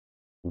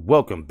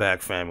Welcome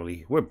back,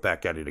 family. We're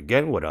back at it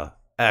again with a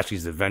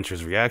Ashley's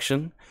Adventures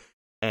reaction,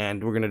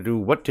 and we're gonna do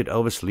What Did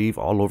Elvis Leave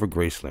All Over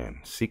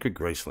Graceland? Secret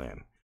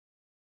Graceland.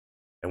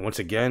 And once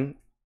again,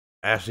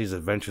 Ashley's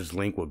Adventures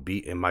link will be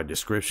in my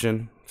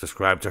description.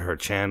 Subscribe to her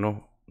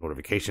channel.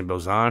 Notification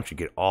bells on. You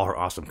get all her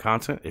awesome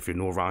content. If you're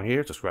new around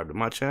here, subscribe to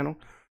my channel.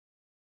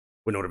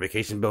 With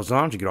notification bells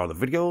on, you get all the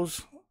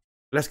videos.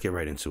 Let's get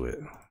right into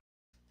it.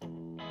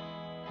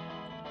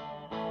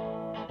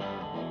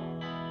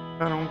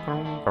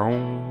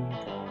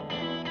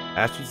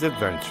 Ashley's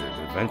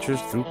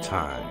Adventures through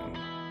time.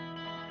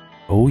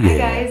 Oh yeah. Hi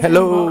guys,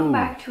 hello. And welcome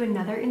back to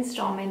another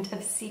installment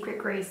of Secret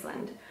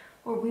Graceland,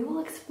 where we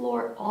will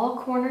explore all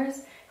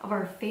corners of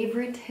our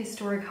favorite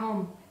historic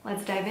home.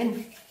 Let's dive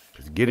in.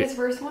 Let's get it. This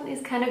first one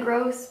is kind of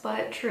gross,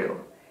 but true.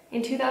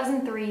 In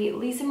 2003,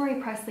 Lisa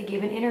Marie Presley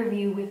gave an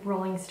interview with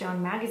Rolling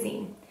Stone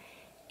magazine.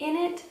 In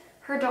it,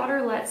 her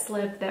daughter let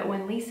slip that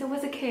when Lisa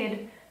was a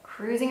kid,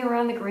 cruising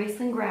around the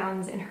Graceland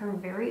grounds in her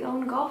very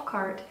own golf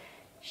cart,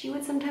 she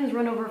would sometimes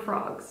run over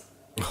frogs.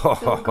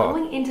 So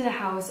going into the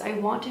house, I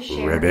want to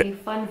share a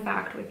fun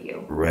fact with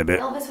you.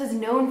 Elvis was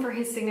known for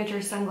his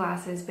signature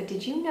sunglasses, but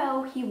did you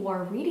know he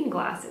wore reading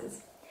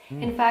glasses?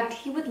 In fact,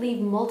 he would leave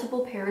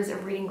multiple pairs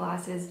of reading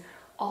glasses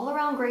all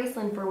around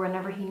Graceland for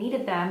whenever he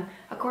needed them,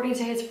 according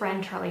to his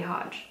friend Charlie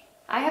Hodge.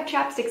 I have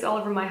chapsticks all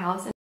over my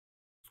house.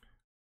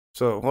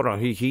 So hold on,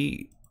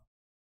 he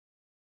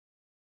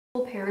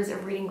pairs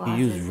of reading glasses.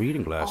 He used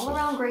reading glasses all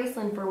around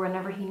Graceland for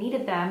whenever he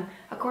needed them,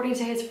 according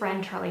to his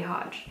friend Charlie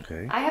Hodge.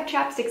 Okay. I have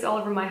chapsticks all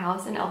over my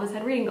house, and Elvis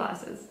had reading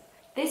glasses.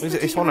 This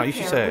hold on, you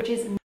pair, should say which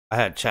is I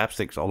had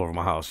chapsticks all over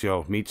my house.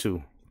 Yo, me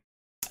too.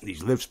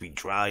 These lips be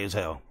dry as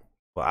hell.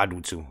 Well, I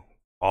do too.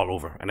 All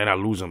over. And then I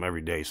lose them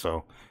every day,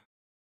 so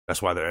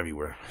that's why they're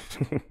everywhere.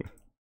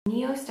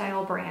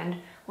 Neo-style brand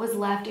was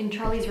left in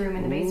Charlie's room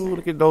in the basement. Ooh,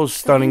 look at those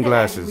stunning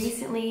glasses. I've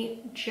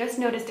recently just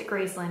noticed at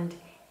Graceland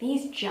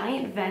these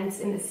giant vents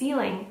in the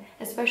ceiling,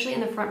 especially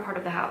in the front part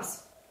of the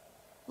house.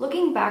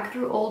 Looking back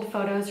through old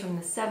photos from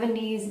the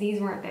 70s,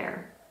 these weren't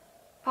there.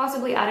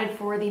 Possibly added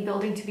for the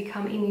building to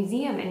become a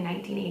museum in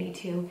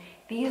 1982,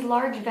 these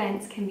large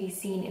vents can be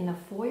seen in the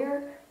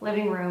foyer,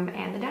 living room,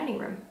 and the dining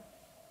room.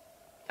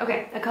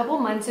 Okay, a couple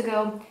months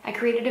ago, I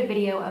created a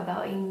video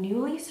about a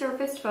newly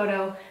surfaced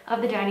photo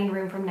of the dining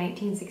room from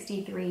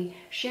 1963,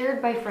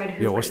 shared by Fred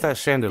Hoover. Yo, what's that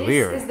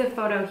chandelier? This is the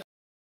photo. Is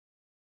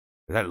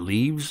that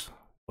leaves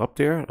up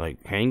there,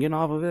 like hanging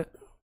off of it?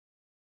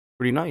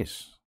 Pretty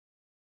nice.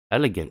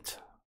 Elegant.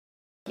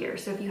 Here,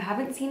 so if you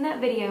haven't seen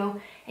that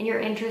video and you're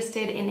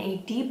interested in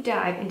a deep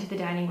dive into the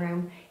dining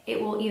room,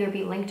 it will either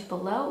be linked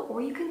below or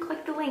you can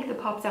click the link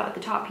that pops out at the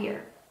top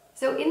here.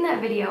 So in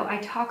that video, I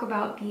talk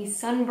about the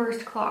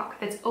sunburst clock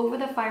that's over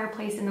the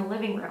fireplace in the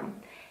living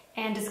room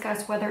and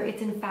discuss whether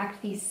it's in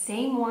fact the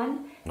same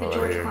one that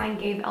George Klein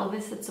gave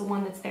Elvis, that's the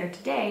one that's there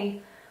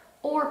today,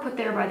 or put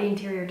there by the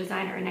interior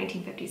designer in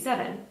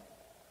 1957.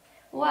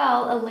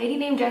 Well, a lady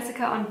named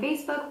Jessica on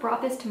Facebook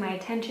brought this to my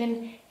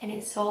attention and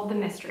it solved the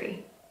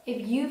mystery.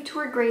 If you've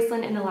toured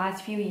Graceland in the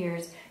last few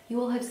years, you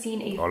will have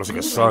seen a looks like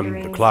a few sun, the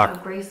renderings clock,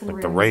 of Graceland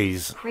with the rooms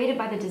rays. created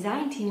by the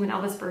design team when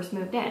Elvis first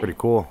moved in. Pretty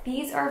cool.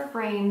 These are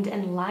framed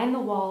and line the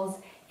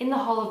walls in the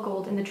Hall of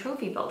Gold in the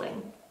Trophy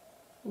Building.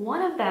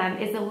 One of them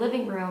is the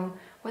living room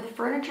with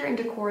furniture and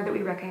decor that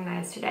we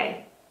recognize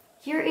today.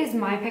 Here is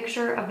my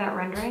picture of that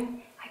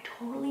rendering. I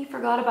totally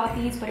forgot about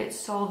these, but it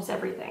solves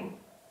everything.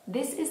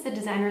 This is the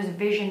designer's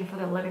vision for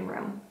the living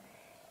room.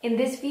 In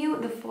this view,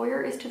 the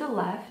foyer is to the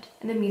left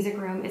and the music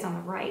room is on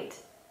the right.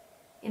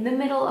 In the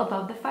middle,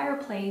 above the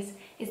fireplace,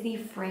 is the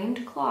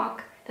framed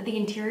clock that the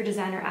interior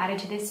designer added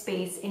to this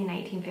space in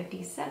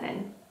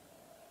 1957,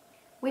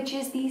 which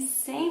is the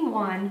same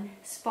one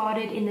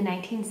spotted in the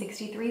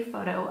 1963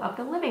 photo of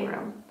the living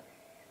room.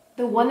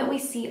 The one that we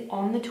see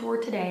on the tour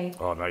today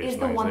is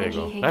the one that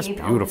GK That's gave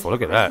beautiful. Elvis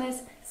Look at for that.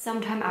 Christmas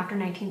sometime after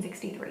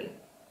 1963.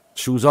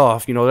 Shoes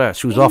off, you know that.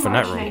 Shoes off in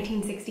that room. In March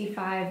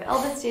 1965,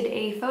 Elvis did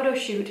a photo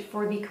shoot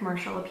for the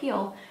commercial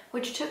appeal,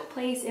 which took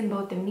place in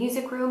both the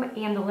music room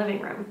and the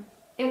living room.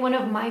 In one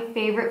of my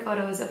favorite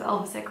photos of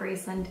Elvis at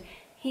Graceland,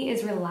 he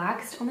is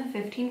relaxed on the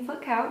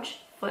 15-foot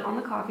couch, foot on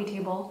the coffee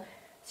table,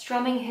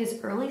 strumming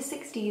his early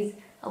 60s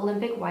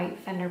Olympic white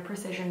Fender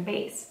Precision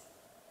bass.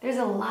 There's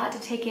a lot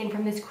to take in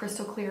from this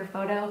crystal clear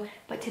photo,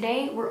 but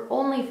today we're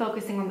only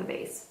focusing on the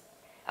bass.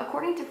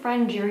 According to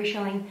friend Jerry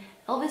Schilling,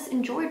 Elvis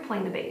enjoyed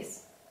playing the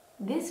bass.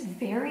 This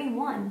very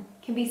one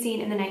can be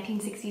seen in the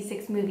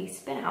 1966 movie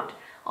Spin Out,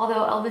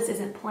 although Elvis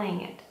isn't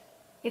playing it.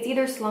 It's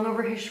either slung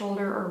over his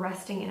shoulder or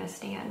resting in a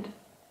stand.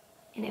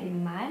 And it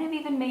might have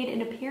even made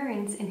an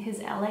appearance in his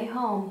LA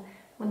home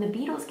when the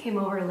Beatles came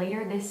over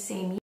later this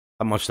same year.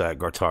 How much that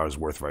guitar is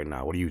worth right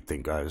now? What do you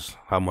think, guys?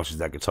 How much is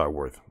that guitar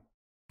worth?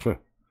 I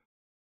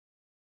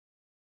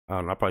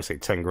don't know, I'd probably say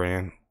 10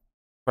 grand.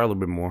 Probably a little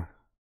bit more.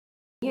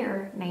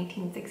 Year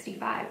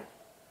 1965.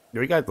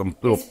 You got them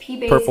little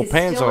purple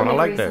pants on. I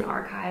like that.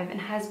 Archive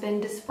and has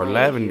been displayed or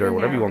lavender,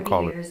 whatever you want to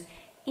call it.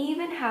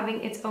 Even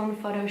having its own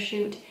photo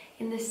shoot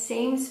in the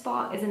same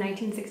spot as a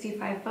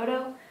 1965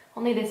 photo,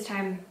 only this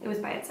time it was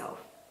by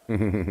itself.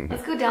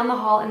 Let's go down the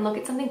hall and look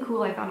at something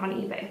cool I found on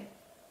eBay.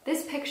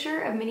 This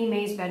picture of Minnie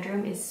Mae's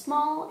bedroom is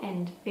small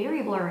and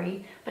very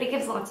blurry, but it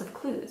gives lots of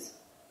clues.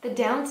 The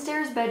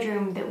downstairs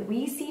bedroom that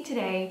we see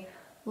today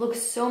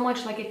looks so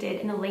much like it did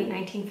in the late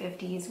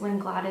 1950s when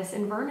Gladys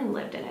and Vernon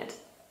lived in it.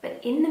 But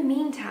in the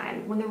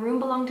meantime, when the room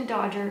belonged to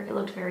Dodger, it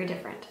looked very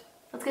different.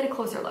 Let's get a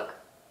closer look.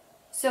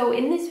 So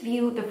in this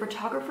view, the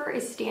photographer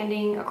is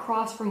standing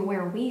across from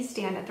where we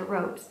stand at the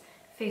ropes,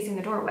 facing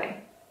the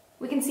doorway.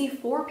 We can see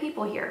 4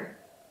 people here.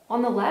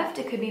 On the left,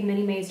 it could be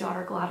Minnie Mae's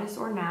daughter Gladys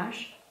or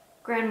Nash.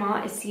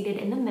 Grandma is seated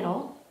in the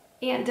middle.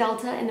 Aunt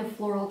Delta in the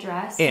floral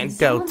dress. Aunt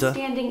Delta. Someone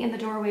standing in the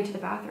doorway to the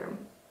bathroom.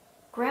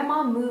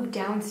 Grandma moved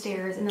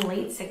downstairs in the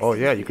late 60s. Oh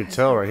yeah, you can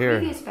tell right here. The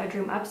previous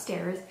bedroom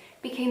upstairs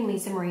became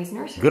Lisa Marie's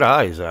nursery. Good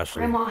eyes,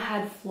 Ashley. Grandma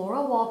had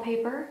floral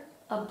wallpaper,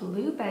 a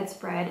blue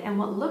bedspread, and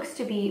what looks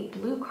to be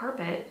blue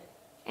carpet,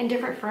 and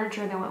different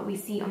furniture than what we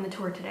see on the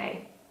tour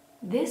today.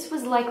 This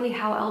was likely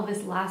how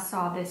Elvis last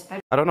saw this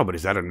bedroom. I don't know, but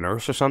is that a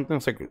nurse or something?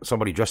 It's like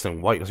somebody dressed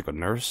in white. It's like a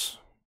nurse.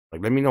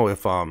 Like, let me know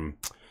if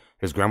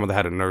his grandmother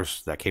had a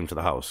nurse that came to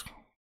the house.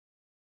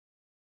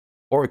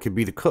 Or it could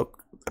be the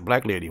cook, the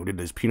black lady who did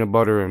this peanut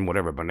butter and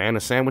whatever, banana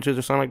sandwiches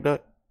or something like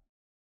that.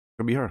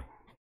 Could be her.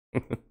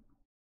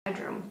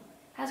 Bedroom,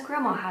 as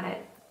Grandma had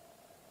it.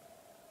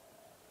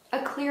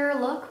 A clearer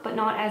look, but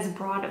not as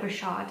broad of a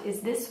shot,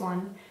 is this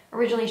one,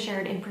 originally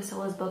shared in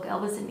Priscilla's book,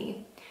 Elvis and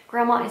Me.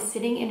 Grandma is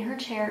sitting in her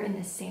chair in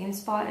the same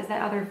spot as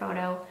that other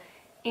photo,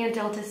 Aunt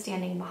Delta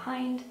standing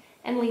behind,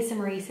 and Lisa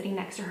Marie sitting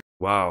next to her.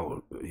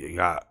 Wow, you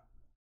got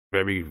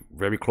very,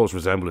 very close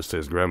resemblance to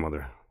his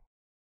grandmother.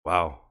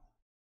 Wow.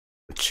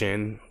 The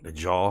chin, the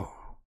jaw.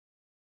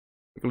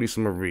 Look at Lisa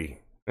Marie.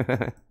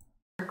 Her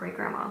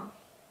great-grandma.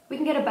 We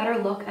can get a better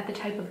look at the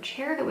type of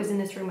chair that was in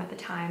this room at the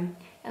time,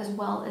 as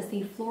well as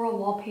the floral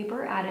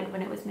wallpaper added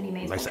when it was Minnie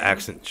Mae's Nice bedroom,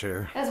 accent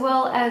chair. as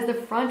well as the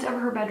front of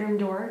her bedroom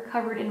door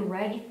covered in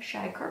red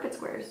shag carpet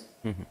squares.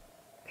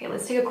 Okay,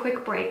 let's take a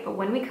quick break, but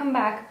when we come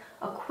back,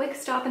 a quick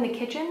stop in the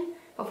kitchen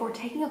before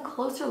taking a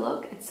closer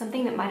look at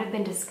something that might have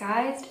been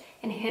disguised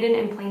and hidden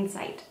in plain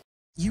sight.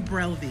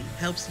 Ubrelvy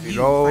helps you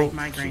go. fight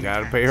migraine. She gotta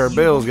attacks. pay her You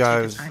bills,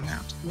 won't take a guys.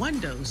 timeout. One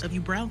dose of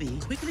Ubrelvy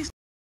quickly.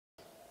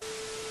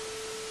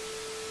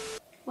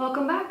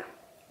 Welcome back.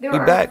 There We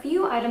are back. a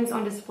few items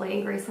on display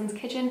in Graceland's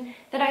kitchen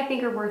that I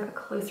think are worth a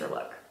closer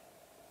look.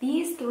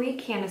 These 3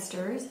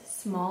 canisters,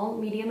 small,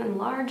 medium, and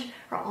large,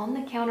 are on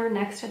the counter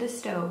next to the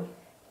stove,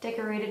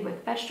 decorated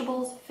with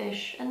vegetables,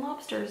 fish, and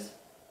lobsters.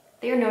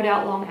 They are no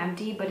doubt long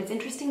empty, but it's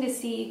interesting to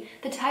see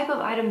the type of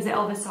items that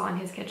Elvis saw in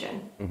his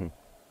kitchen.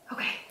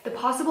 Okay, the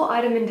possible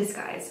item in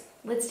disguise.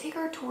 Let's take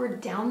our tour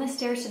down the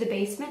stairs to the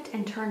basement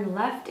and turn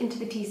left into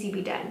the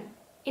TCB den.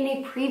 In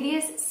a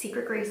previous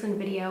Secret Graceland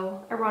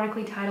video,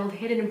 ironically titled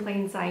Hidden in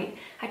Plain Sight,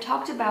 I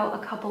talked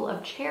about a couple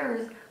of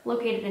chairs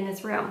located in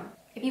this room.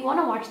 If you want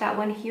to watch that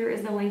one, here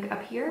is the link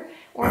up here,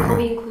 or it will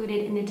be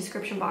included in the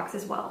description box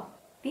as well.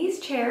 These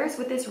chairs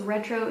with this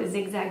retro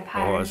zigzag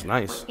pattern that's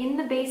nice. were in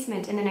the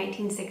basement in the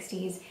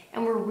 1960s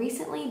and were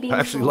recently being I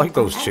actually sold like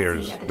those on Etsy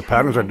chairs. at The time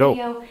patterns of are dope.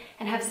 video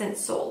and have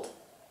since sold.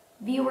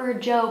 Viewer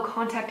Joe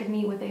contacted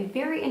me with a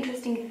very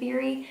interesting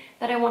theory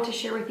that I want to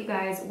share with you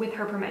guys with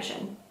her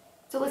permission.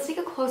 So let's take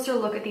a closer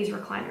look at these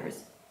recliners.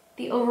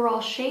 The overall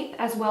shape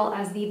as well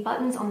as the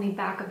buttons on the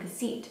back of the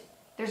seat.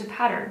 There's a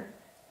pattern.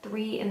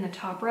 3 in the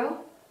top row,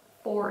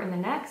 4 in the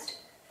next,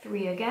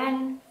 3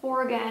 again,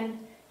 4 again,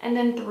 and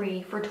then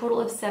 3 for a total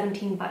of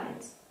 17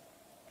 buttons.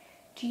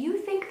 Do you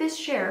think this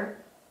chair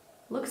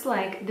looks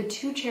like the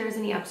 2 chairs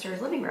in the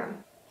upstairs living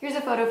room? Here's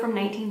a photo from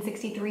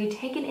 1963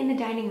 taken in the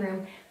dining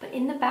room, but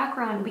in the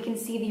background we can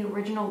see the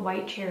original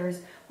white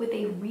chairs with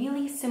a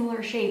really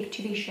similar shape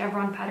to the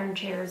chevron pattern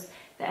chairs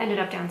that ended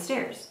up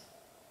downstairs.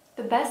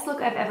 The best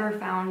look I've ever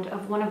found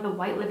of one of the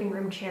white living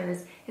room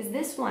chairs is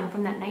this one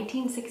from that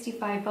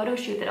 1965 photo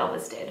shoot that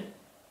Elvis did.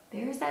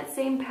 There's that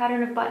same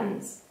pattern of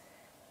buttons.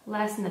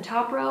 Less in the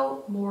top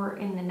row, more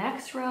in the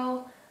next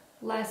row,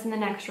 less in the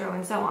next row,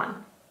 and so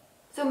on.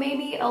 So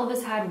maybe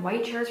Elvis had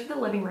white chairs for the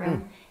living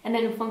room and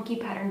then funky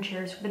pattern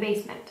chairs for the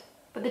basement.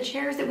 But the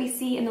chairs that we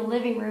see in the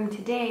living room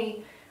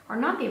today are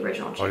not the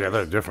original chairs. Oh yeah,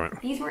 they're different.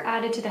 These were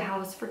added to the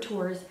house for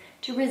tours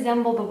to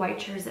resemble the white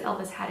chairs that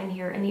Elvis had in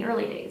here in the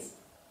early days.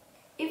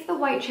 If the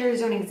white chairs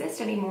don't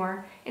exist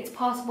anymore, it's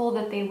possible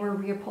that they were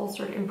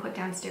reupholstered and put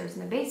downstairs in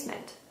the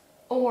basement.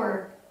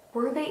 Or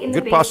were they in the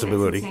Good basement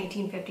possibility. since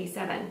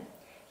 1957?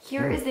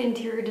 Here is the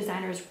interior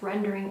designer's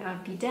rendering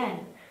of the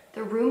den,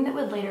 the room that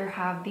would later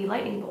have the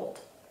lightning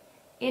bolt.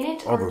 In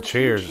it All are the 2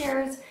 chairs.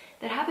 chairs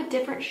that have a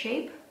different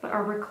shape but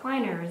are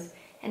recliners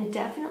and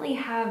definitely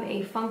have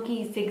a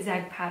funky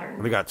zigzag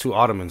pattern. They got 2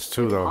 ottomans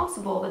too, It's though.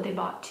 possible that they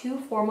bought 2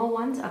 formal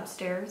ones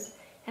upstairs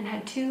and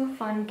had 2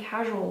 fun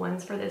casual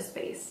ones for this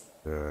space.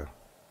 Yeah,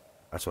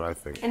 that's what I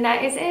think. And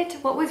that is it.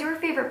 What was your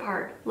favorite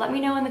part? Let me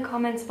know in the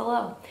comments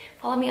below.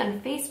 Follow me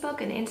on Facebook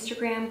and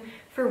Instagram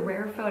for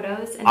rare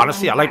photos. And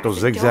Honestly, I like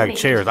those unboxed and zigzag donate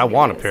chairs. to I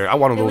want a videos. pair. I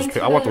want The those. links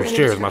for I want are those in the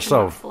chairs description box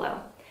myself. below.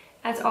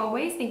 As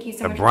always, thank you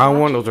so The much brown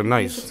for one, watching. those are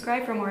nice. Please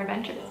subscribe for more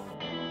adventures.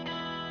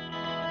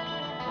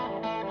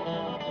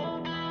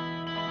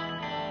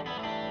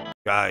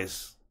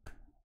 Guys,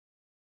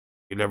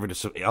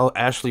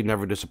 Ashley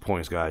never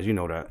disappoints, guys. You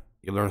know that.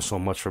 You learn so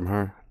much from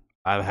her.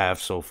 I have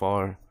so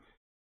far,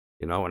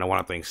 you know, and I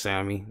want to thank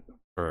Sammy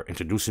for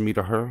introducing me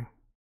to her.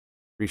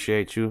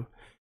 Appreciate you.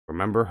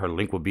 Remember, her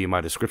link will be in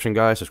my description,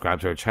 guys. Subscribe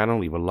to her channel,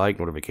 leave a like,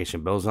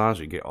 notification bells on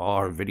so you get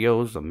all her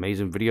videos,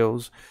 amazing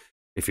videos.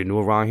 If you're new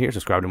around here,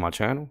 subscribe to my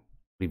channel,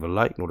 leave a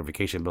like,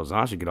 notification bells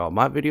on so you get all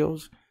my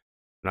videos.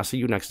 And I'll see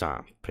you next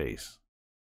time. Peace.